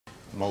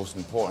The most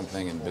important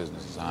thing in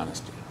business is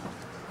honesty,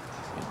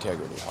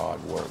 integrity,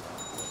 hard work,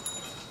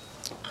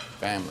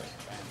 family.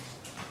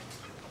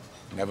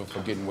 Never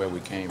forgetting where we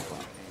came from.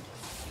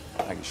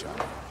 Thank you, Sean.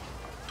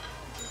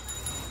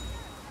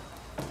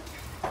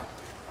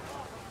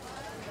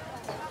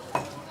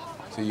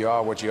 See, you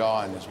are what you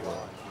are in this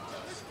world.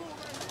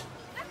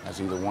 That's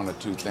either one or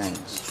two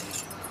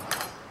things.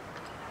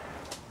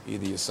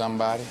 Either you're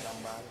somebody,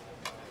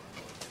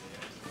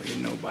 or you're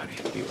nobody.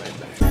 Be right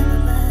back.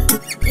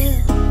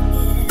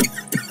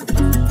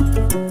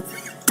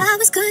 I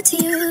was good to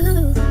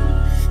you.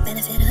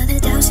 Benefit of the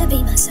doubt should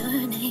be my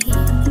surname.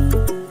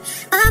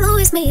 I've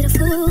always made a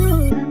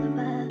fool.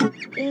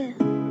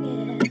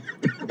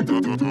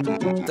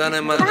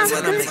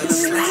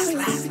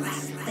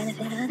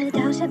 Benefit of the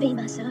doubt should be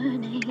my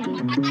surname.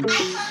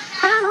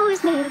 I've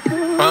always made a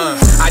fool.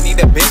 I need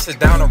a bitch that's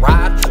down to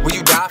ride. Will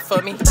you die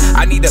for me?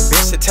 I need a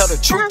bitch to tell the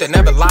truth and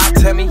never lie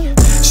to me.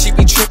 She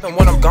be tripping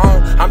when I'm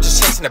gone. I'm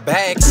just chasing the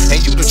bag,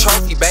 and you the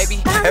trophy,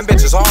 baby. And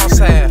bitches all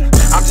sad.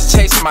 I'm just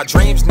chasing my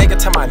dreams, nigga,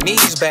 till my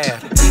knees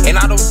bad. And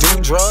I don't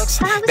do drugs,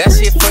 that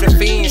shit for the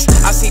fiends.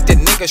 I seen the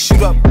nigga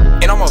shoot up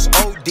and almost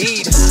OD'd.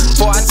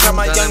 Before I tell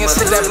my youngest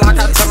hit that block,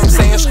 I tell him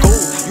stay in school.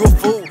 You a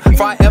fool. If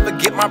I ever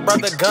get my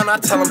brother a gun, I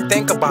tell him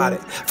think about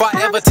it. If I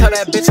ever tell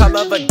that bitch I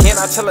love again,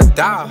 I tell her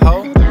die,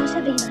 ho.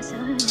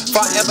 If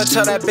I ever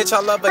tell that bitch I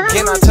love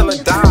again, I tell her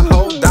die,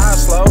 ho. Die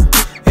slow,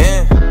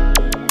 yeah.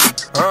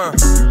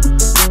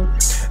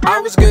 I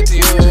was good to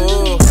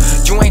you.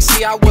 You ain't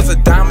see I was a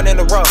diamond in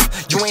the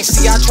rough. You ain't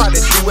see I tried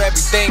to do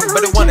everything,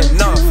 but it wasn't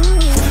enough.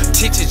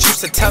 Teachers used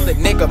to tell a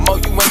nigga, Mo,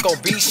 you ain't gon'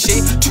 be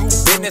shit. Two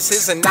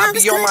businesses and I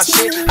be on my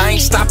shit. I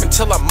ain't stopping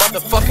till I'm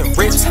motherfucking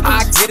rich.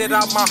 I get it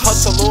out my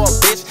hustle or a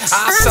bitch.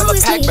 I sell a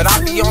pack, but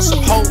I be on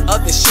some whole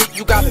other shit.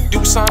 You gotta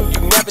do something you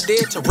never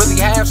did to really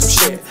have some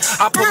shit.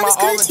 I put my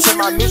all into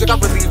my music, I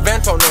really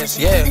vent on this,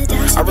 yeah.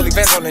 I really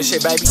vent on this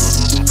shit, baby.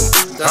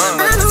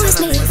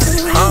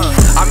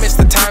 I miss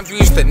the times we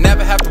used to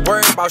never have to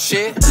worry about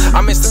shit. I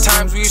miss the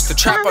times we used to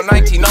trap on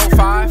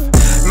 1905.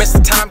 Miss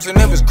the times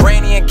when it was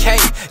Granny and Kay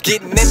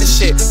getting into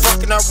shit,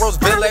 fucking up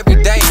Roseville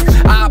every day.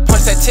 I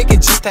punch that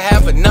ticket just to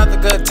have another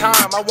good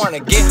time. I wanna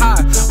get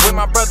high with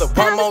my brother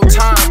one more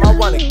time. I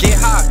wanna get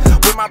high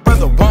with my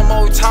brother one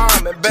more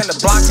time and bend the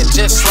block and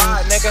just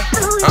slide, nigga.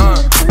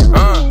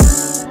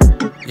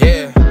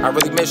 Yeah, I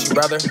really miss you,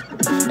 brother.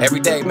 Every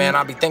day, man,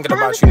 I be thinking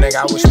about you, nigga.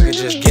 I wish we could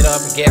just get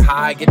up and get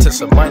high, get to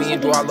some money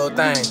and do our little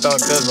thing. Thug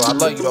Dizzle, I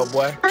love you though,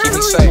 boy. Keep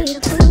me safe.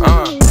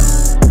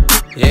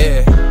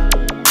 Yeah,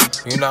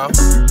 you know,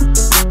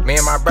 me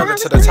and my brother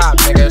to the top,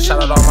 nigga.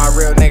 Shout out all my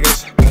real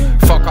niggas.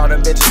 Fuck all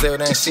them bitches that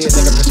didn't see a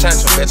nigga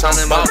potential, bitch. I'm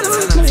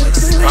bubbling.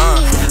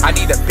 I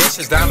need a bitch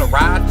that's down to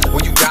ride.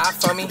 Will you die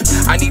for me?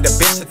 I need a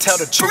bitch to tell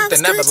the truth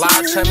and never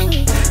lie to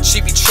me.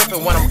 She be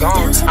tripping when I'm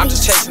gone. I'm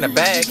just chasing the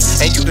bag,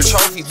 and you the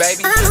trophy,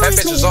 baby. That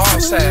bitch is all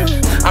sad.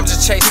 I'm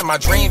just chasing my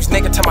dreams,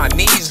 nigga, till my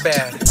knees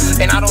bad.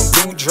 And I don't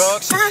do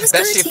drugs.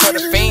 That shit for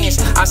the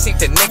fiends. I see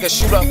the nigga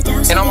shoot up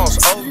and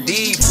almost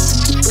OD'd.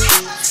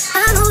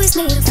 I've always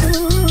made a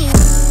fool.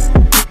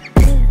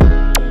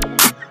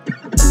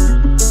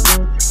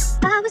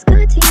 I was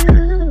good to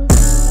you.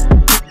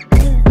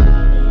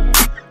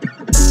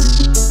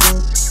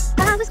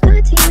 I was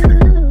good to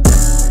you.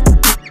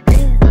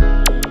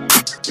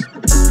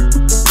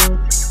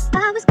 I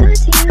was good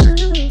to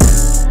you.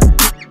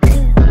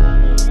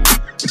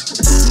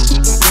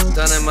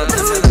 Done in my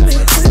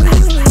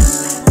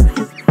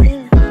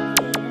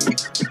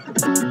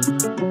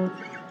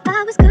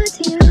I was good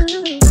to you.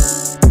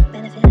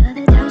 Benefit of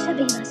the doubt should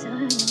be my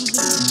surname.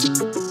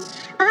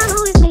 I've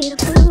always made a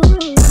fool.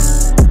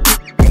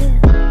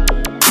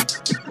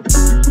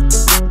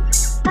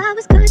 I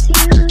was good to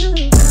you.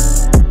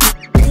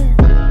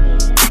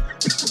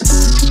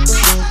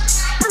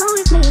 I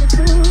always made a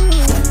fool.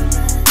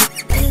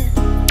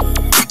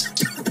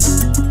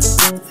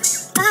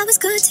 I was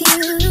good to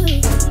you.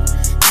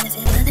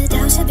 Benefit of the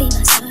doubt should be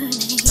my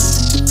surname.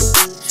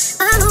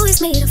 I always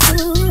made a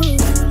fool.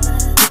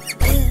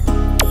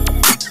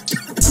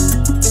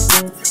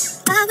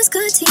 I was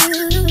good to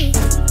you.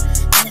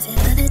 Benefit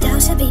of the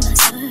doubt should be my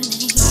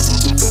surname.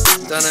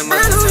 Done in I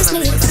always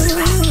made a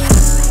fool.